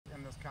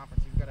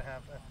conference, you've got to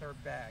have a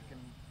third back, and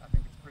I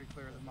think it's pretty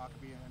clear that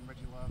Maccabee and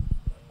Reggie Love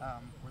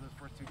were those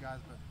first two guys.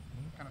 But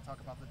kind of talk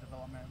about the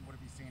development. What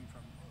have you seen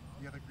from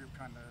the other group,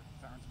 kind of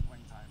to earn some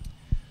playing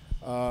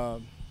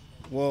time?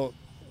 Well,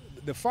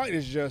 the fight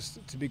is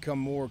just to become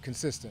more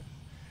consistent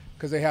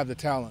because they have the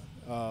talent.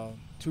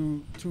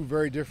 Two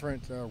very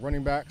different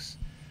running backs.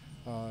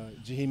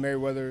 Jaheim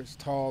Merriweather is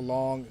tall,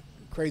 long,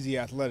 crazy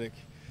athletic,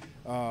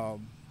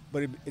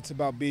 but it's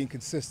about being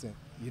consistent.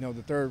 You know,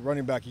 the third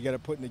running back you got to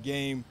put in the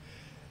game.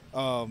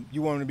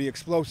 You want him to be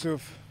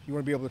explosive. You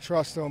want to be able to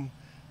trust him.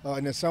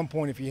 And at some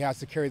point, if he has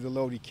to carry the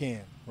load, he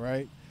can,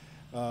 right?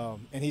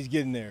 And he's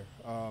getting there.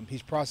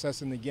 He's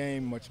processing the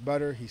game much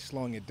better. He's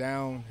slowing it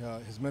down.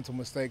 His mental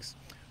mistakes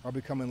are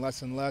becoming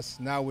less and less.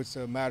 Now it's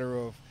a matter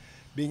of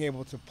being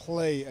able to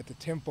play at the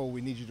tempo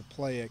we need you to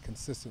play at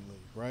consistently,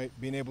 right?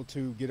 Being able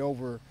to get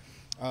over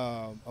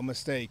a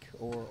mistake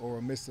or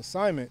a missed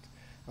assignment.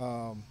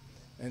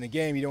 In the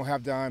game, you don't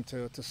have time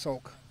to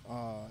sulk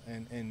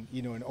and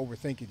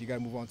overthink it. You got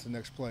to move on to the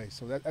next play.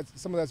 So that's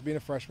some of that's being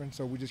a freshman.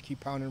 So we just keep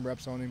pounding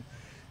reps on him,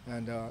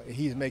 and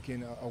he's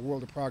making a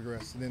world of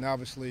progress. And then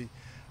obviously,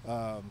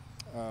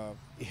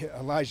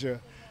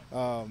 Elijah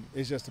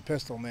is just a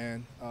pistol,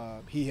 man.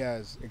 He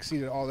has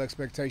exceeded all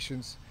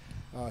expectations.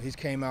 He's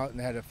came out and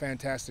had a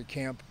fantastic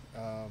camp,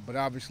 but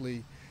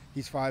obviously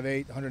he's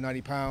 5'8",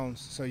 190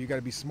 pounds, so you got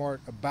to be smart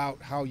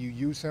about how you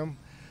use him.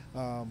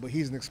 But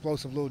he's an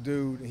explosive little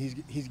dude, and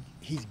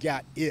he's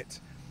got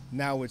it.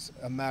 Now it's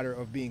a matter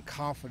of being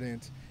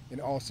confident in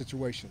all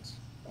situations,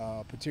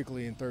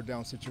 particularly in third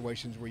down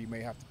situations where you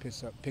may have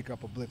to pick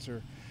up a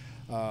blitzer.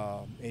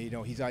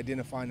 And, he's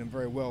identifying them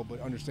very well, but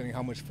understanding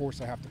how much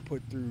force I have to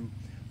put through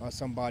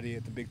somebody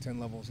at the Big Ten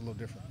level is a little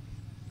different.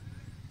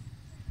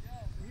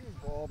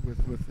 Involved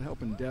with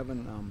helping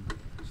Devin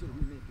sort of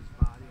remake his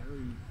body. I know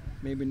he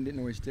maybe didn't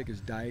always take his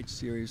diet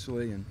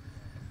seriously, and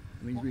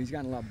I mean he's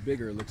gotten a lot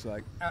bigger. It looks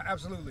like.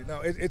 Absolutely,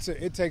 no.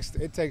 It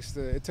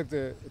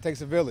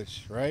takes a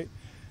village, right?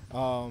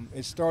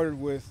 It started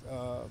with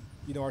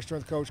our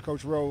strength coach,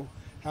 Coach Rowe,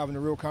 having a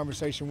real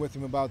conversation with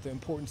him about the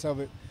importance of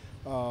it.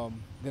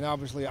 Then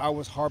obviously I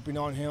was harping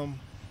on him,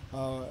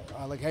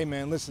 like, hey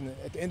man, listen.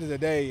 At the end of the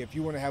day, if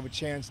you want to have a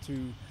chance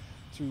to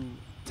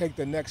take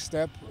the next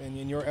step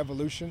in your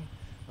evolution,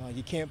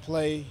 you can't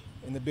play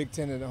in the Big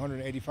Ten at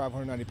 185,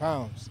 190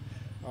 pounds.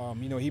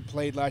 He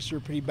played last year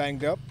pretty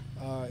banged up,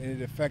 and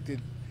it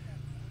affected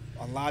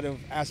a lot of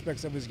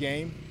aspects of his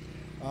game.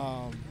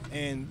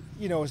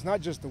 It's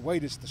not just the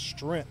weight, it's the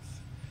strength.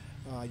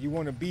 You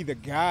want to be the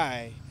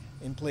guy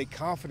and play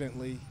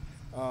confidently.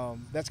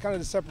 That's kind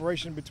of the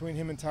separation between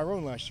him and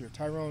Tyrone last year.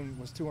 Tyrone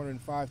was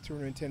 205,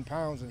 210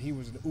 pounds, and he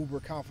was an uber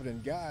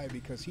confident guy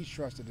because he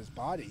trusted his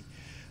body.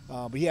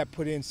 But he had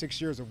put in 6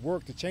 years of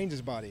work to change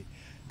his body.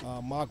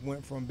 Mock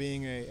went from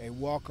being a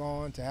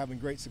walk-on to having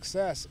great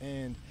success,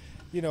 and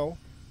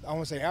I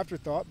won't say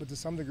afterthought, but to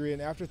some degree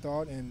an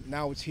afterthought, and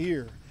now it's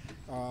here.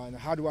 And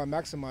how do I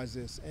maximize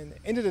this? And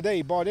end of the day,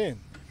 he bought in.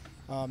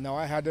 Now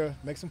I had to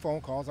make some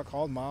phone calls. I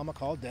called Mom, I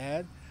called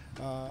Dad.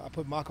 I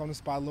put Mock on the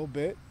spot a little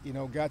bit,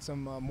 got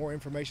some more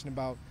information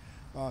about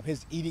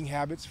his eating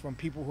habits from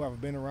people who have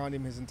been around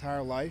him his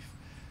entire life.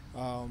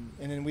 And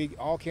then we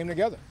all came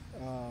together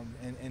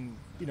and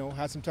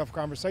had some tough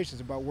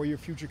conversations about where your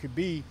future could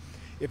be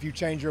if you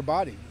change your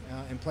body.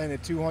 And playing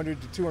at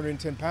 200 to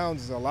 210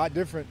 pounds is a lot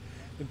different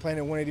than playing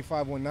at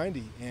 185,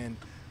 190. And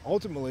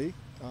ultimately,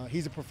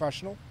 he's a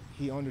professional.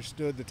 He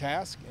understood the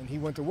task, and he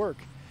went to work.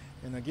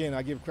 And again,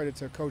 I give credit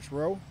to Coach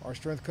Rowe, our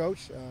strength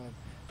coach,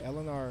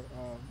 Ellen, our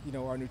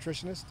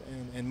nutritionist,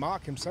 and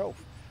Mock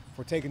himself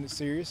for taking it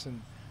serious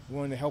and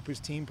wanting to help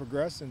his team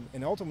progress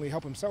and ultimately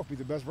help himself be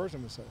the best version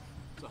of himself.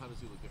 So how does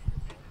he look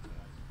different?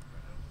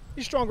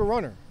 He's a stronger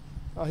runner.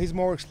 He's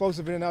more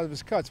explosive in and out of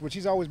his cuts, which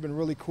he's always been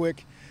really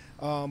quick.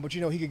 But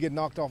he could get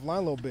knocked off line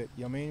a little bit.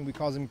 We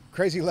call him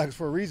crazy legs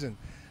for a reason.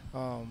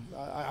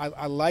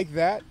 I like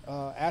that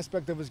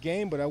aspect of his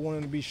game, but I want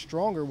him to be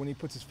stronger when he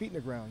puts his feet in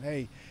the ground.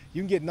 Hey,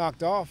 you can get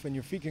knocked off and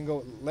your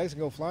legs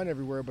can go flying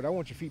everywhere, but I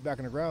want your feet back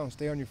in the ground.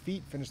 Stay on your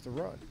feet, finish the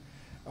run.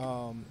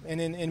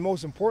 And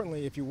most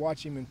importantly, if you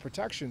watch him in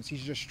protections,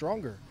 he's just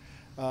stronger.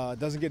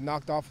 Doesn't get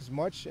knocked off as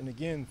much. And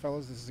again,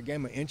 fellas, this is a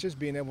game of inches,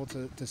 being able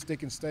to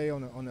stick and stay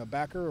on a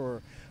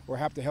backer or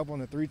have to help on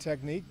the three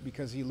technique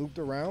because he looped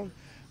around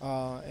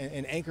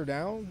and anchor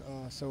down.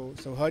 So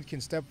Hud can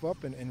step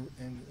up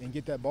and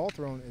get that ball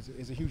thrown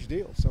is a huge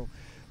deal. So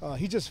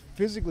he just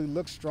physically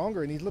looks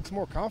stronger and he looks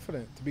more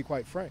confident, to be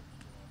quite frank.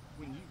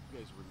 When you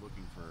guys were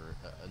looking for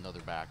another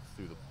back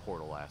through the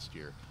portal last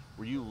year,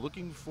 were you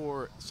looking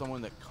for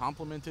someone that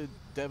complemented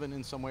Devin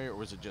in some way, or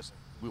was it just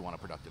we want a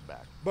productive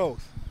back?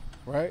 Both.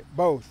 Right,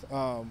 both.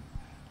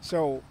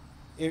 So,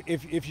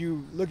 if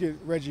you look at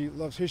Reggie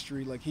Love's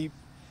history, like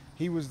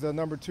he was the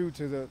number 2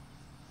 to the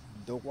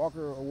Doak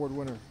Walker Award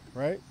winner,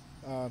 right?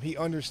 He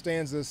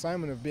understands the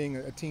assignment of being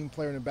a team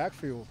player in the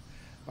backfield,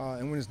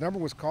 and when his number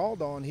was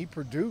called on, he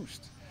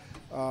produced.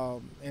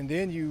 And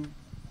then you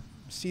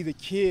see the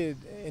kid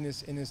in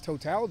his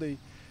totality.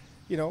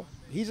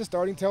 He's a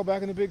starting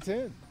tailback in the Big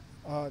Ten.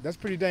 that's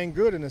pretty dang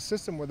good in a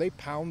system where they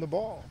pound the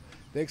ball.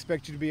 They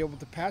expect you to be able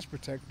to pass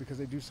protect because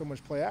they do so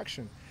much play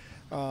action.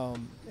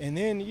 And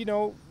then,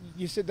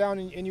 you sit down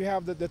and you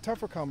have the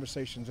tougher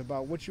conversations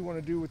about what you want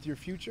to do with your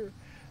future.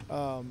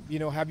 Have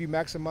you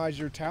maximized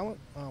your talent?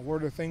 What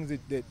are the things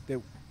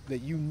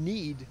that you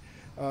need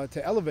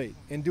to elevate?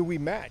 And do we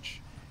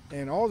match?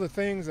 And all the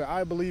things that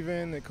I believe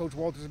in, that Coach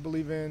Walters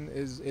believe in,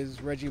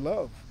 is Reggie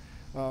Love.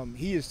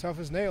 He is tough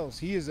as nails.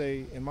 He is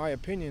in my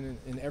opinion,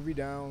 an every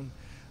down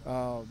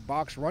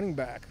box running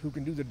back who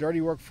can do the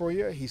dirty work for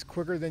you. He's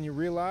quicker than you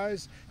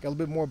realize, got a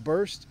little bit more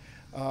burst,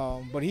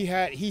 but he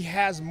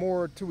has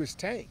more to his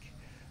tank,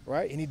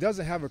 right? And he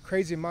doesn't have a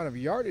crazy amount of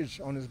yardage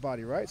on his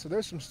body, right? So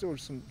there's still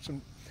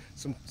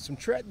some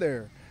tread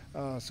there.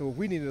 So if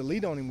we need to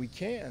lead on him, we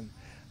can.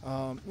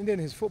 And then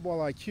his football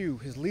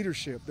IQ, his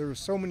leadership. There are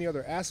so many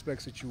other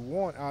aspects that you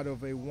want out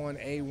of a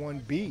 1A,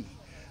 1B.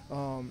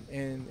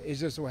 And it's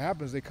just what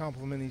happens. They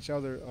complement each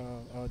other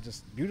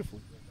just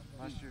beautifully.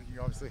 Last year, you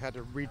obviously had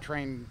to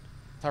retrain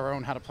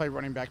Tyrone how to play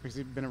running back because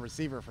he'd been a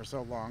receiver for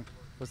so long.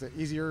 Was it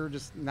easier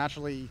just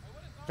naturally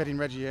fitting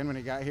Reggie in when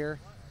he got here?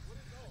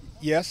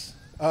 Yes.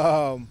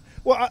 Let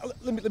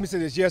me say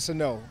this, yes and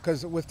no.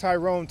 Because with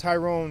Tyrone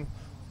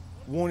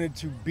wanted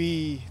to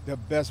be the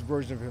best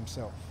version of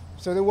himself.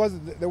 So there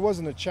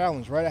wasn't a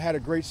challenge, right? I had a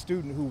great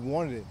student who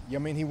wanted it. I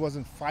mean, he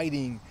wasn't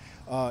fighting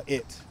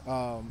it.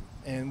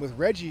 And with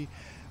Reggie,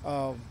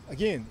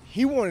 again,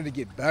 he wanted to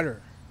get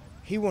better.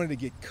 He wanted to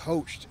get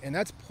coached. And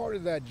that's part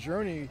of that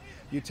journey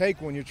you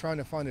take when you're trying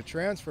to find a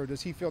transfer.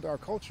 Does he fit our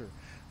culture?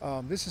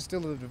 This is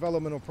still a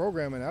developmental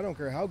program, and I don't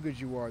care how good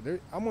you are.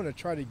 I'm going to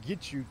try to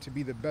get you to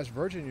be the best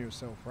version of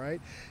yourself, right?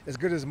 As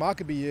good as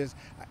Maccabee is,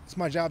 it's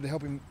my job to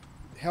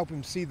help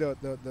him see the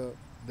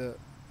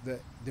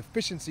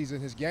deficiencies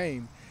in his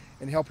game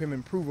and help him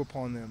improve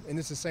upon them. And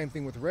it's the same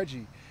thing with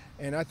Reggie.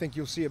 And I think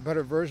you'll see a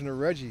better version of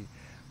Reggie.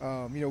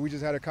 We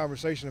just had a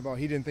conversation about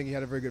he didn't think he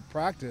had a very good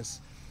practice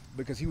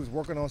because he was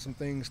working on some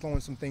things, slowing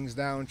some things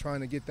down, trying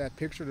to get that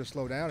picture to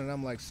slow down. And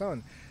I'm like,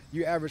 son,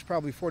 you average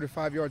probably 4 to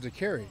 5 yards a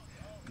carry.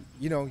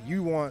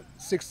 You want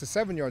 6 to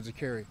 7 yards a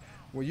carry.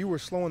 Well, you were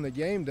slowing the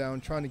game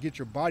down, trying to get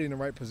your body in the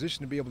right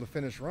position to be able to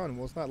finish run.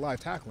 Well, it's not live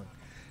tackling.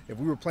 If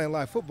we were playing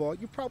live football,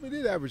 you probably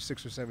did average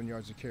 6 or 7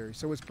 yards a carry.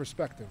 So it's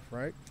perspective,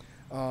 right?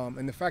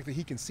 And the fact that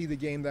he can see the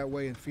game that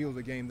way and feel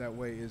the game that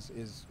way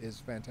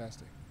is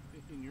fantastic.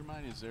 In your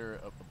mind, is there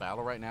a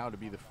battle right now to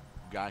be the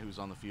guy who's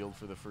on the field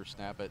for the first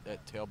snap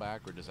at tailback,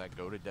 or does that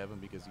go to Devin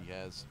because he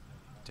has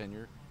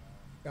tenure?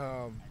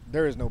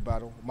 There is no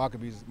battle.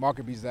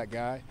 Maccabee's that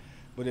guy.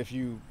 But if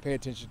you pay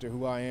attention to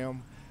who I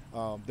am,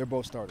 they're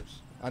both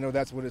starters. I know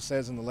that's what it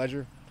says in the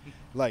ledger.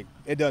 Like,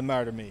 it doesn't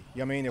matter to me.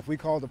 I mean, if we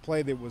called a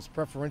play that was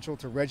preferential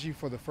to Reggie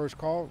for the first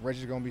call,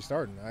 Reggie's going to be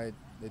starting.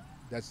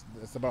 That's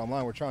the bottom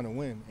line. We're trying to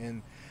win.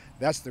 And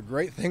that's the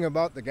great thing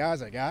about the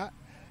guys I got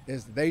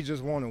is they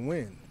just want to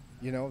win.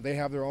 They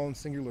have their own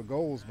singular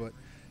goals, but,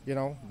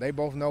 they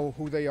both know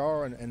who they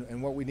are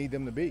and what we need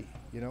them to be.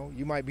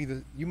 You might be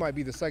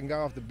the second guy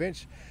off the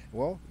bench.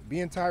 Well,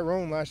 being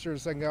Tyrone last year, the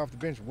second guy off the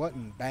bench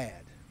wasn't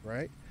bad,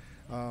 right?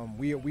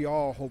 We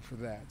all hope for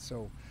that.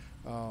 So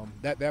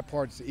that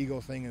part's the ego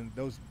thing, and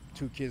those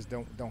two kids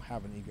don't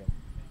have an ego.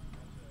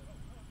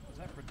 Is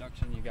that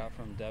production you got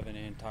from Devin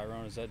and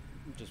Tyrone, is that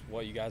just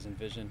what you guys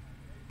envision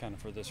kind of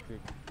for this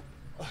group?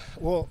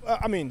 Well,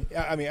 I mean,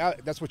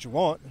 that's what you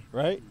want,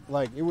 right?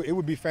 Like, it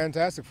would be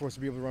fantastic for us to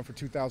be able to run for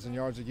 2,000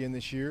 yards again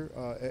this year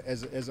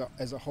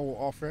as a whole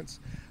offense.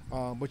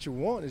 What you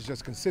want is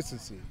just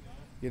consistency.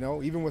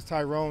 Even with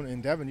Tyrone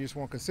and Devin, you just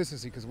want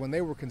consistency because when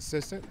they were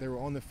consistent, they were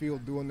on the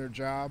field doing their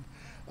job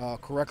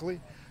correctly.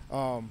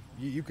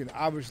 You can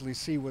obviously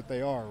see what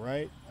they are,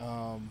 right?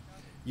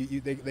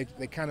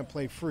 They kind of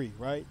play free,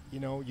 right?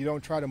 You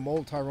don't try to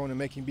mold Tyrone and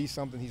make him be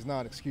something he's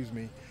not,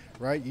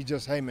 right? You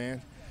just, hey,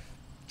 man,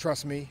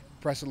 trust me,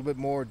 press a little bit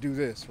more, do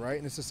this, right?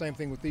 And it's the same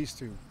thing with these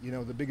two.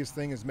 The biggest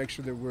thing is make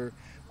sure that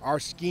our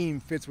scheme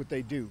fits what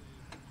they do.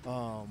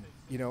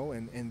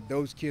 And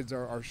those kids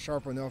are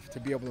sharp enough to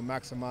be able to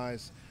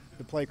maximize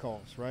the play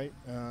calls, right?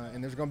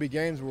 And there's going to be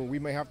games where we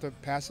may have to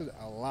pass it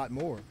a lot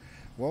more.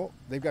 Well,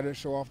 they've got to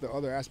show off the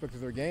other aspect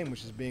of their game,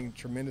 which is being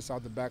tremendous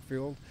out the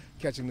backfield,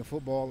 catching the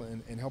football,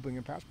 and helping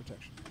in pass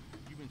protection.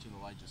 You mentioned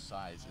Elijah's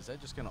size. Is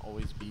that just going to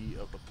always be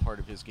a part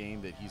of his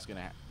game that you're going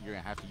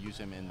to have to use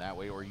him in that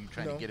way, or are you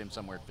trying to get him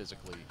somewhere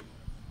physically?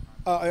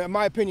 In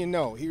my opinion,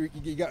 no.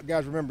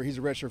 Guys, remember, he's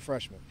a redshirt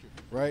freshman,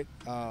 right?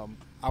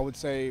 I would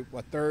say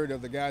a third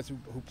of the guys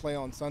who play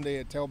on Sunday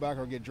at tailback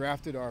or get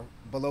drafted are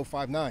below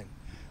 5'9".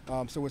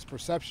 So it's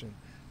perception.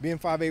 Being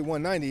 5'8",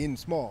 190 isn't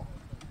small.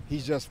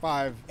 He's just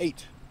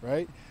 5'8",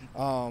 right?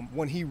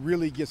 When he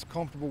really gets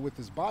comfortable with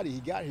his body,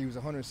 he was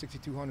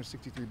 162,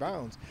 163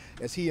 pounds.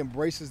 As he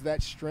embraces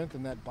that strength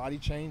and that body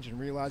change and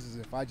realizes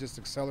if I just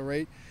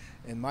accelerate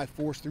and might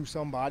force through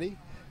somebody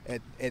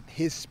at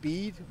his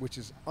speed, which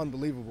is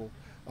unbelievable,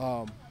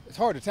 it's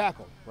hard to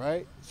tackle,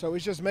 right? So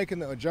it's just making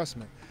the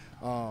adjustment.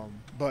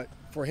 But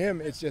for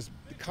him, it's just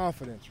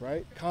confidence,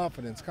 right?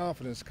 Confidence.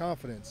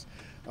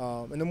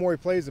 And the more he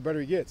plays, the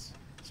better he gets.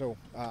 So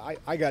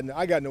I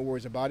got no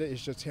worries about it.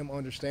 It's just him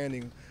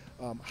understanding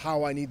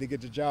how I need to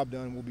get the job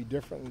done will be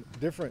different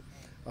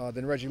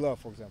than Reggie Love,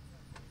 for example.